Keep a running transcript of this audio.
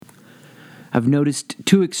I've noticed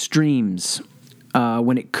two extremes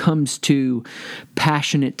when it comes to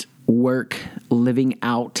passionate work, living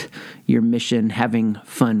out your mission, having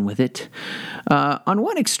fun with it. On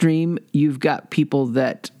one extreme, you've got people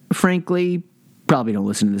that, frankly, probably don't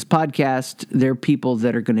listen to this podcast. They're people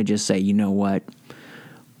that are going to just say, you know what?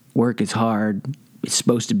 Work is hard. It's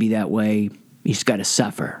supposed to be that way. You just got to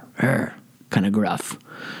suffer. Kind of gruff.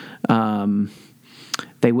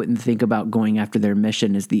 They wouldn't think about going after their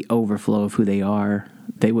mission as the overflow of who they are.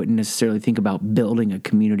 They wouldn't necessarily think about building a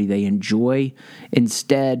community they enjoy.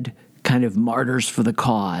 Instead, kind of martyrs for the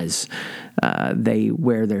cause. They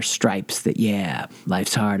wear their stripes that, yeah,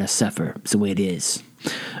 life's hard, I suffer. It's the way it is.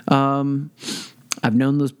 I've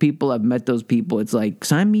known those people. I've met those people. It's like,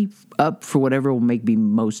 sign me up for whatever will make me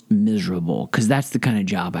most miserable, because that's the kind of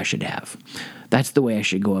job I should have. That's the way I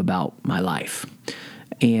should go about my life.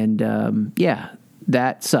 And, yeah,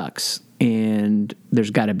 that sucks. And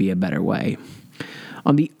there's got to be a better way.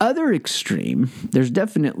 On the other extreme, there's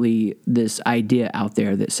definitely this idea out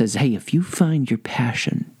there that says, hey, if you find your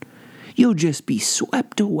passion, you'll just be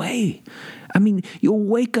swept away. I mean, you'll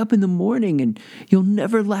wake up in the morning and you'll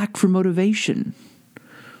never lack for motivation.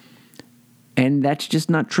 And that's just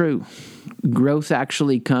not true. Growth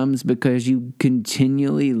actually comes because you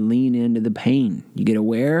continually lean into the pain. You get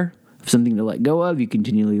aware of something to let go of. You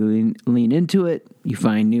continually lean into it. You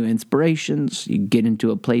find new inspirations. You get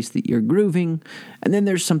into a place that you're grooving. And then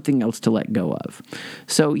there's something else to let go of.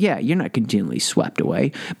 So, yeah, you're not continually swept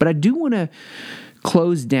away. But I do want to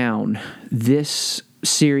close down this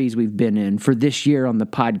series we've been in for this year on the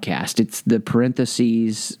podcast. It's the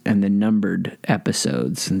parentheses and the numbered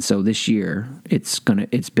episodes. And so this year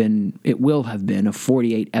it will have been a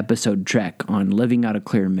 48 episode trek on living out a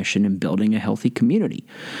clear mission and building a healthy community.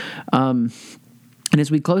 And as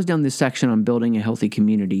we close down this section on building a healthy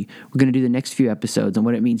community, we're going to do the next few episodes on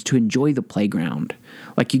what it means to enjoy the playground.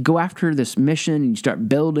 Like, you go after this mission and you start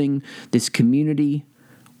building this community.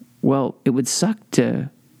 Well, it would suck to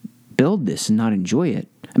build this and not enjoy it.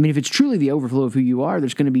 I mean, if it's truly the overflow of who you are,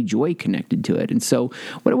 there's going to be joy connected to it. And so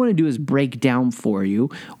what I want to do is break down for you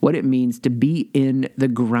what it means to be in the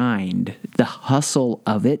grind, the hustle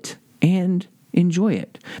of it, and enjoy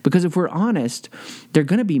it. Because if we're honest, there are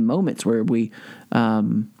going to be moments where we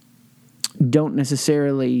don't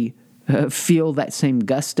necessarily feel that same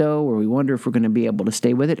gusto, or we wonder if we're going to be able to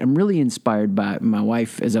stay with it. I'm really inspired by my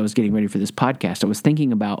wife as I was getting ready for this podcast. I was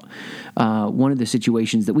thinking about one of the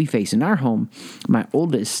situations that we face in our home. My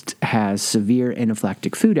oldest has severe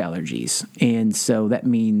anaphylactic food allergies, and so that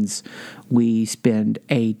means we spend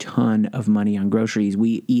a ton of money on groceries.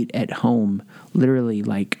 We eat at home literally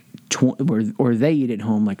like or they eat at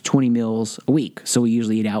home like 20 meals a week. So we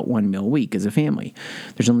usually eat out 1 meal a week as a family.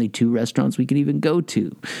 There's only 2 restaurants we can even go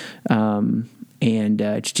to. And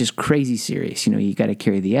it's just crazy serious. You know, you got to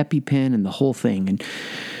carry the EpiPen and the whole thing.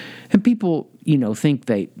 And people, you know, think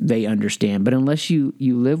they understand, but unless you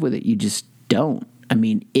live with it, you just don't. I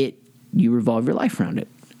mean, you revolve your life around it.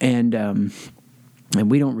 And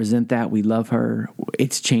we don't resent that. We love her.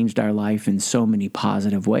 It's changed our life in so many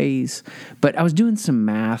positive ways. But I was doing some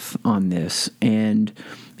math on this, and,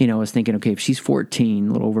 you know, I was thinking, okay, if she's 14,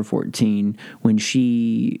 a little over 14, when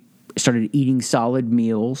she started eating solid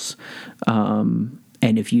meals, and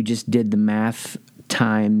if you just did the math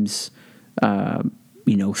times,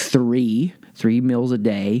 3 meals a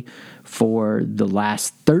day for the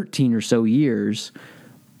last 13 or so years,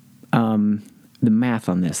 the math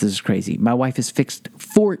on this is crazy. My wife has fixed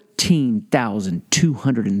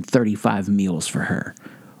 14,235 meals for her.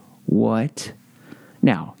 What?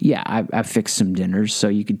 Now, yeah, I've fixed some dinners, so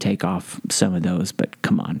you could take off some of those, but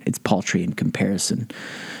come on, it's paltry in comparison.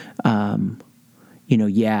 I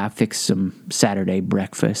fixed some Saturday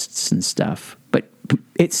breakfasts and stuff, but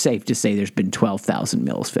it's safe to say there's been 12,000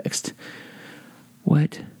 meals fixed.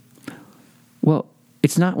 What? Well,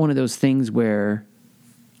 it's not one of those things where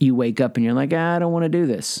you wake up and you're like, I don't want to do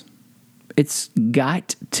this. It's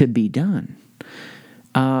got to be done.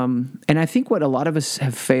 And I think what a lot of us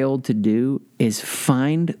have failed to do is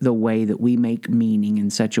find the way that we make meaning in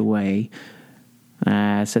such a way,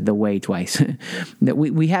 I said the way twice, that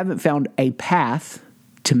we haven't found a path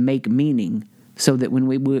to make meaning so that when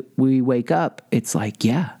we wake up, it's like,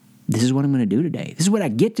 yeah, this is what I'm going to do today. This is what I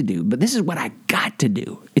get to do, but this is what I got to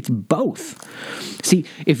do. It's both. See,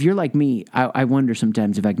 if you're like me, I wonder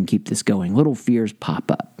sometimes if I can keep this going. Little fears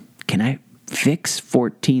pop up. Can I fix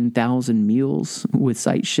 14,000 meals with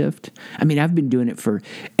Sight Shift? I mean, I've been doing it for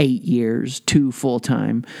 8 years, 2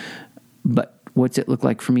 full-time, but what's it look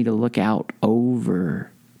like for me to look out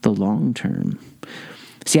over the long term?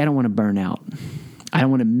 See, I don't want to burn out. I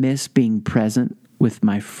don't want to miss being present with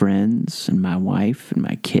my friends and my wife and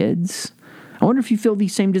my kids? I wonder if you feel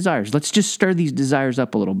these same desires. Let's just stir these desires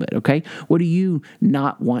up a little bit, okay? What do you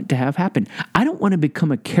not want to have happen? I don't want to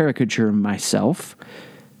become a caricature of myself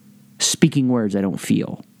speaking words I don't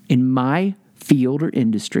feel. In my field or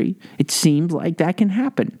industry, it seems like that can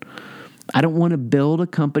happen. I don't want to build a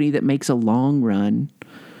company that makes a long run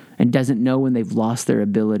and doesn't know when they've lost their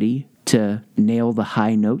ability to nail the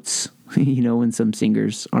high notes, when some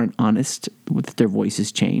singers aren't honest with their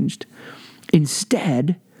voices changed.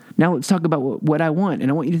 Instead, now let's talk about what I want.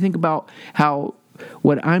 And I want you to think about how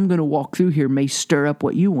what I'm going to walk through here may stir up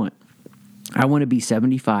what you want. I want to be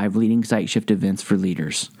 75 leading Sight Shift events for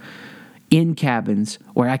leaders in cabins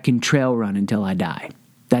where I can trail run until I die.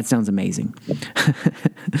 That sounds amazing.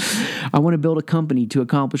 I want to build a company to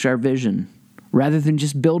accomplish our vision rather than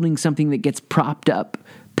just building something that gets propped up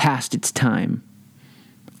past its time.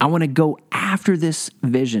 I want to go after this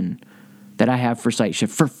vision that I have for Sight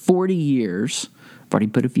Shift for 40 years. I've already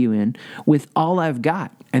put a few in, with all I've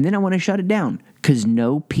got. And then I want to shut it down because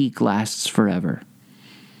no peak lasts forever.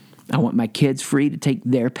 I want my kids free to take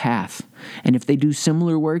their path. And if they do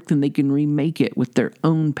similar work, then they can remake it with their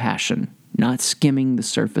own passion, not skimming the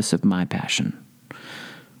surface of my passion.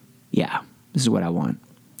 Yeah, this is what I want.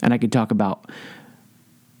 And I could talk about,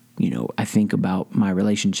 I think about my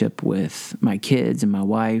relationship with my kids and my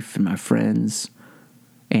wife and my friends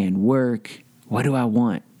and work. What do I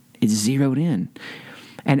want? It's zeroed in.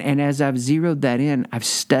 And as I've zeroed that in, I've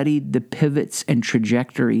studied the pivots and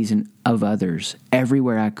trajectories of others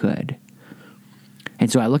everywhere I could.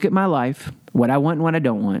 And so I look at my life, what I want and what I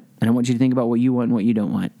don't want, and I want you to think about what you want and what you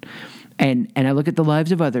don't want. And I look at the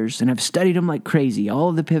lives of others, and I've studied them like crazy, all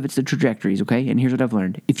of the pivots, the trajectories, okay? And here's what I've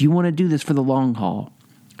learned. If you want to do this for the long haul,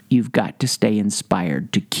 you've got to stay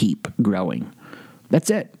inspired to keep growing.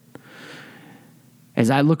 That's it. As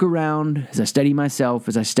I look around, as I study myself,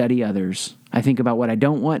 as I study others, I think about what I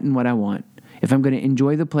don't want and what I want. If I'm going to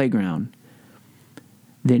enjoy the playground,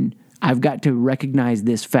 then I've got to recognize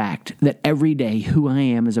this fact that every day who I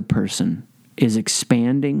am as a person is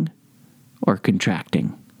expanding or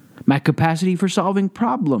contracting. My capacity for solving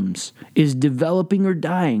problems is developing or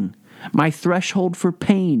dying. My threshold for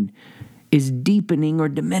pain is deepening or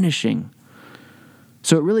diminishing.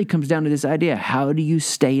 So it really comes down to this idea. How do you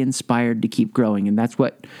stay inspired to keep growing? And that's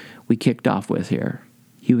what we kicked off with here.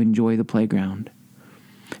 You enjoy the playground.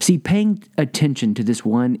 See, paying attention to this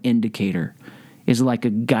one indicator is like a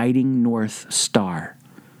guiding north star.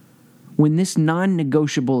 When this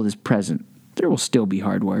non-negotiable is present, there will still be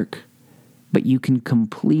hard work, but you can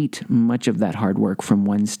complete much of that hard work from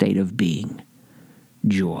one state of being: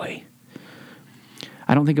 joy.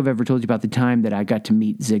 I don't think I've ever told you about the time that I got to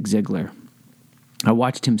meet Zig Ziglar. I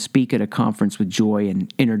watched him speak at a conference with Joy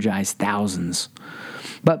and energize thousands.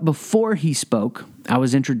 But before he spoke, I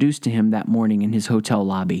was introduced to him that morning in his hotel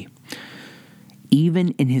lobby. Even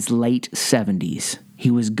in his late 70s,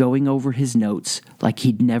 he was going over his notes like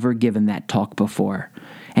he'd never given that talk before,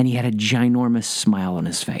 and he had a ginormous smile on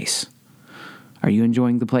his face. Are you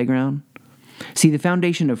enjoying the playground? See, the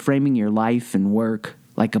foundation of framing your life and work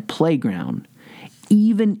like a playground,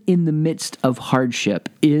 even in the midst of hardship,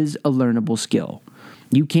 is a learnable skill.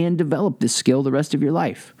 You can develop this skill the rest of your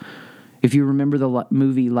life. If you remember the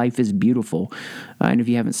movie Life is Beautiful, and if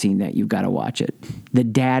you haven't seen that, you've got to watch it. The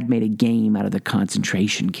dad made a game out of the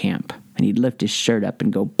concentration camp, and he'd lift his shirt up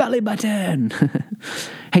and go, "Belly button!"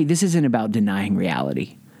 Hey, this isn't about denying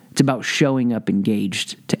reality. It's about showing up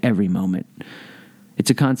engaged to every moment. It's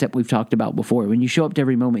a concept we've talked about before. When you show up to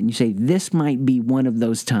every moment and you say, this might be one of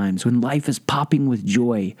those times when life is popping with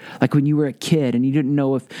joy, like when you were a kid and you didn't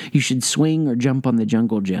know if you should swing or jump on the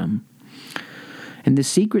jungle gym. And the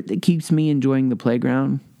secret that keeps me enjoying the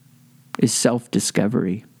playground is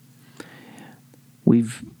self-discovery.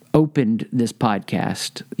 We've opened this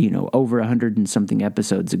podcast, over 100 and something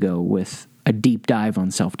episodes ago with a deep dive on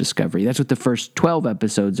self-discovery. That's what the first 12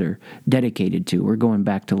 episodes are dedicated to. We're going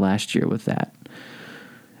back to last year with that.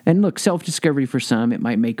 And look, self-discovery for some, it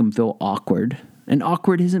might make them feel awkward. And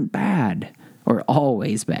awkward isn't bad, or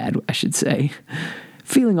always bad, I should say.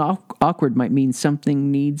 Feeling awkward might mean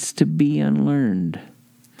something needs to be unlearned.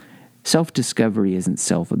 Self-discovery isn't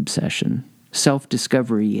self-obsession.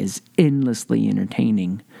 Self-discovery is endlessly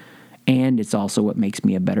entertaining. And it's also what makes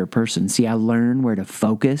me a better person. See, I learn where to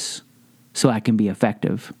focus so I can be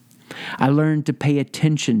effective. I learn to pay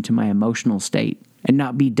attention to my emotional state and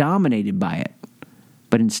not be dominated by it,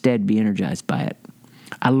 but instead be energized by it.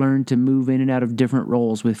 I learn to move in and out of different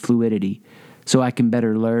roles with fluidity so I can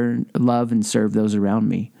better learn, love, and serve those around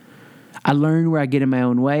me. I learn where I get in my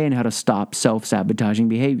own way and how to stop self-sabotaging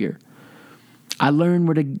behavior. I learned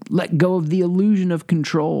where to let go of the illusion of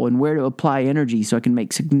control and where to apply energy so I can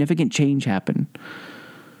make significant change happen.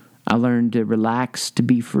 I learned to relax, to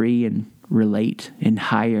be free, and relate in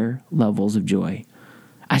higher levels of joy.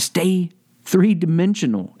 I stay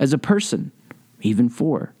three-dimensional as a person, even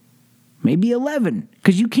 4, maybe 11,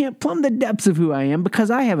 because you can't plumb the depths of who I am because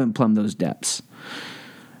I haven't plumbed those depths.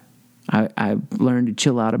 I've learned to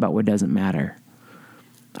chill out about what doesn't matter.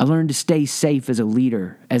 I learned to stay safe as a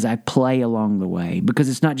leader as I play along the way, because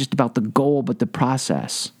it's not just about the goal, but the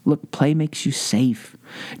process. Look, play makes you safe.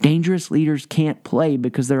 Dangerous leaders can't play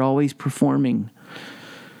because they're always performing.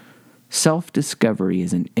 Self-discovery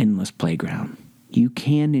is an endless playground. You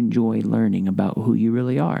can enjoy learning about who you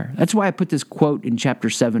really are. That's why I put this quote in chapter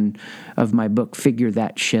 7 of my book, Figure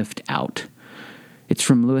That Shift Out. It's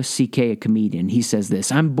from Louis C.K., a comedian. He says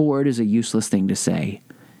this: "I'm bored is a useless thing to say.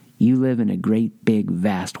 You live in a great, big,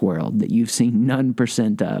 vast world that you've seen none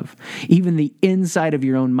percent of. Even the inside of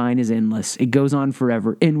your own mind is endless. It goes on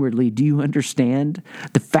forever. Inwardly, do you understand?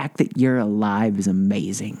 The fact that you're alive is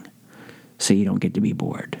amazing. So you don't get to be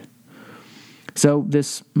bored." So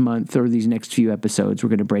this month, or these next few episodes, we're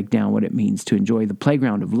going to break down what it means to enjoy the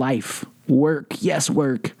playground of life, work, yes,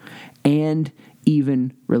 work, and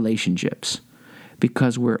even relationships.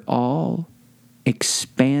 Because we're all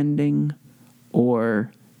expanding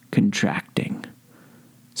or contracting.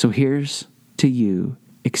 So here's to you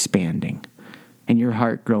expanding and your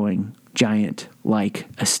heart growing giant like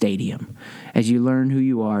a stadium as you learn who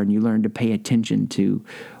you are and you learn to pay attention to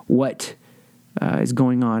what is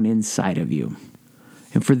going on inside of you.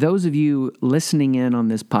 And for those of you listening in on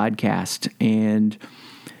this podcast and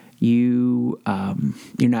you're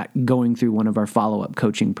not going through one of our follow-up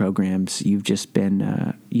coaching programs, you've just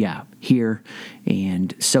been here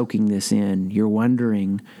and soaking this in, you're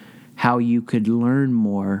wondering how you could learn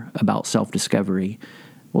more about self-discovery.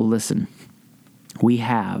 Well, listen, we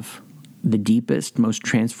have the deepest, most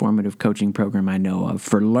transformative coaching program I know of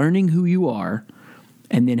for learning who you are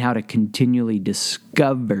and then how to continually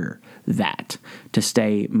discover that to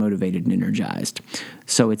stay motivated and energized.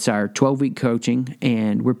 So it's our 12-week coaching,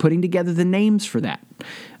 and we're putting together the names for that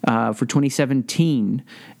for 2017.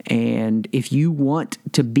 And if you want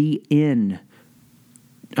to be in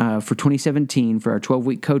for 2017 for our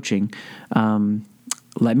 12-week coaching,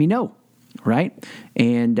 let me know. Right?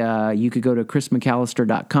 And you could go to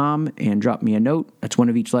chrismcallister.com and drop me a note. That's one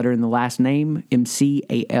of each letter in the last name,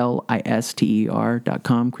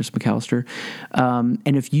 MCALISTER.com, Chris McAllister.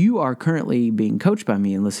 And if you are currently being coached by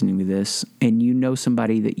me and listening to this, and you know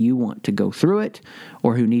somebody that you want to go through it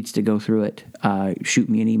or who needs to go through it, shoot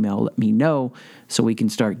me an email, let me know so we can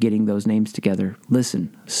start getting those names together.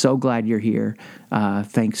 Listen, so glad you're here.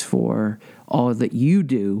 Thanks for all that you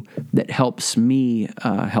do that helps me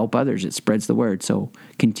help others. It spreads the word. So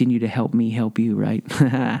continue to help me help you, right?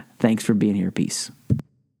 Thanks for being here. Peace.